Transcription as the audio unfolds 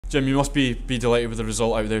Jim, you must be delighted with the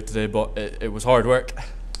result out there today, but it was hard work.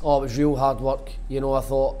 Oh, it was real hard work. You know, I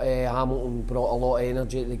thought Hamilton brought a lot of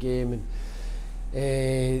energy to the game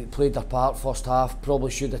and played their part first half.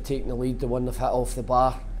 Probably should have taken the lead, the one they've hit off the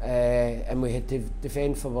bar, and we had to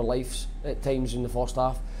defend for our lives at times in the first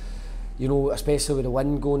half. You know, especially with the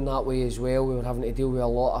wind going that way as well, we were having to deal with a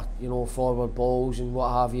lot of, you know, forward balls and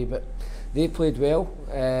what have you. But they played well.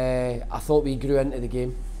 I thought we grew into the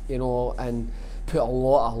game, you know, and put a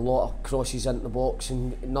lot of crosses into the box,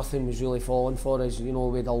 and nothing was really falling for us. You know,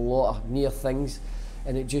 we had a lot of near things,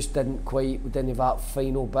 and it just we didn't have that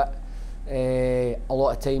final bit. A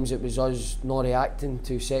lot of times it was us not reacting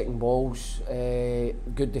to second balls,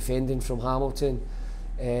 good defending from Hamilton,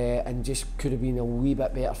 and just could have been a wee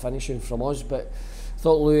bit better finishing from us. But I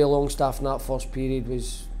thought Louis Longstaff in that first period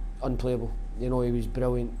was unplayable. You know, he was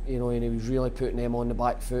brilliant, you know, and he was really putting them on the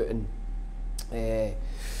back foot. And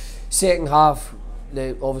second half,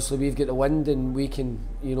 obviously we've got the wind and we can,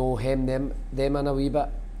 you know, hem them in a wee bit,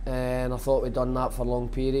 and I thought we'd done that for long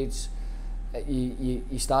periods. You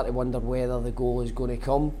start to wonder whether the goal is going to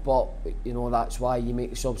come, but you know, that's why you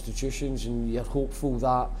make the substitutions, and you're hopeful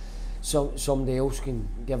that somebody else can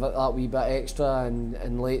give it that wee bit extra, and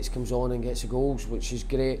Lates comes on and gets the goals, which is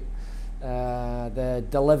great. The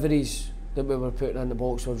deliveries that we were putting in the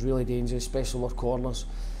box was really dangerous, especially with corners,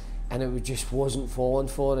 and it just wasn't falling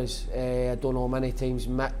for us. I don't know how many times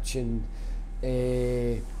Mitch and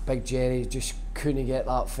Big Jerry just couldn't get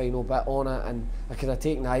that final bit on it, and I could have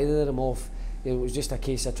taken either of them off. It was just a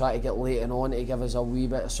case of trying to get Leighton on to give us a wee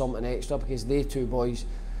bit of something extra, because they two boys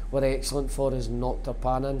were excellent for us and knocked our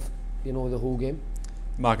pan in, you know, the whole game.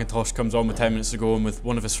 McIntyre comes on with 10 minutes to go, and with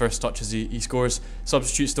one of his first touches he scores.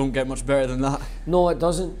 Substitutes don't get much better than that. No, it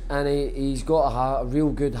doesn't, and he's got a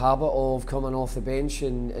real good habit of coming off the bench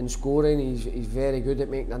and scoring. He's very good at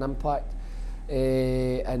making an impact,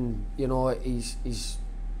 and you know, he's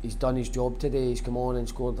done his job today. He's come on and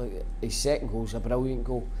scored. His second goal's a brilliant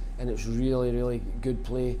goal, and it's really good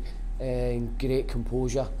play and great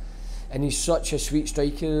composure. And he's such a sweet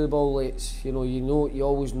striker of the ball. It's, you you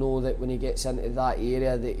always know that when he gets into that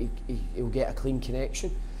area that he'll get a clean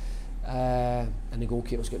connection, and the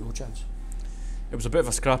goalkeeper's got no chance. It was a bit of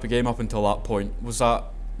a scrappy game up until that point. Was that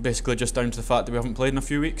basically just down to the fact that we haven't played in a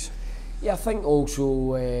few weeks? Yeah, I think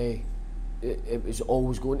also it was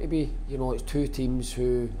always going to be. You know, it's two teams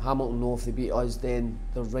who Hamilton know if they beat us, then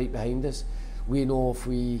they're right behind us. We know if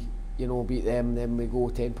we, you know, beat them, then we go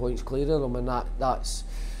 10 points clear of them, and that's.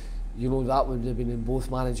 You know, that would have been in both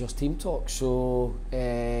managers' team talk. So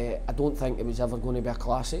I don't think it was ever going to be a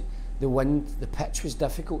classic. The pitch was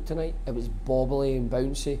difficult tonight. It was bobbly and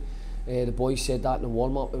bouncy. The boys said that in the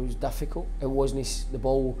warm-up. It was difficult. It wasn't, the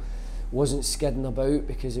ball wasn't skidding about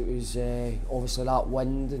because it was obviously that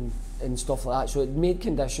wind and stuff like that. So it made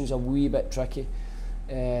conditions a wee bit tricky.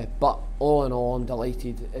 But all in all, I'm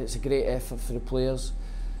delighted. It's a great effort for the players.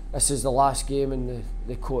 This is the last game in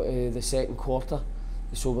the second quarter.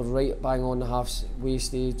 So we're right bang on the halfway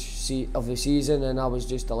stage of the season, and I was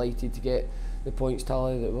just delighted to get the points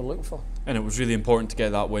tally that we're looking for. And it was really important to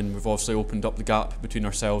get that win. We've obviously opened up the gap between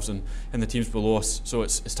ourselves and the teams below us, so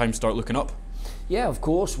it's time to start looking up. Yeah, of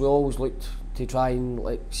course. We always looked to try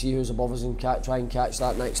and see who's above us and try and catch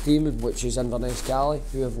that next team, which is Inverness Cali,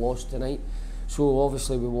 who have lost tonight. So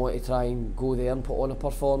obviously we want to try and go there and put on a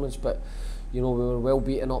performance, but you know, we were well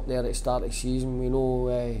beaten up there at the start of the season. We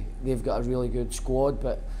know they've got a really good squad,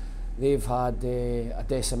 but they've had a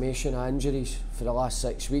decimation of injuries for the last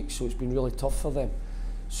 6 weeks, so it's been really tough for them.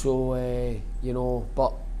 So, you know,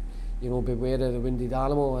 but, you know, beware of the wounded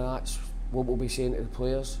animal, and that's what we'll be saying to the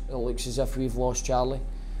players. It looks as if we've lost Charlie.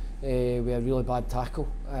 We had a really bad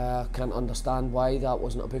tackle. I can't understand why that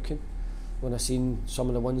wasn't a booking when I seen some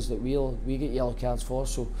of the ones that we get yellow cards for,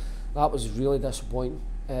 so that was really disappointing.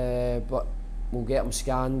 But we'll get him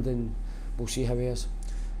scanned and we'll see how he is.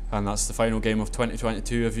 And that's the final game of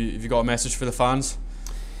 2022. Have you got a message for the fans?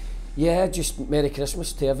 Yeah, just Merry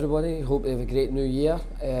Christmas to everybody. Hope they have a great New Year.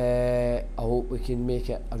 I hope we can make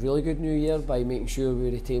it a really good New Year by making sure we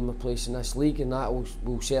retain our place in this league, and that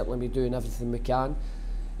we'll certainly be doing everything we can.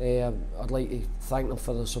 I'd like to thank them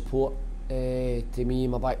for the support to me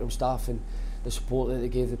and my backroom staff, and the support that they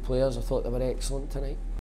gave the players. I thought they were excellent tonight.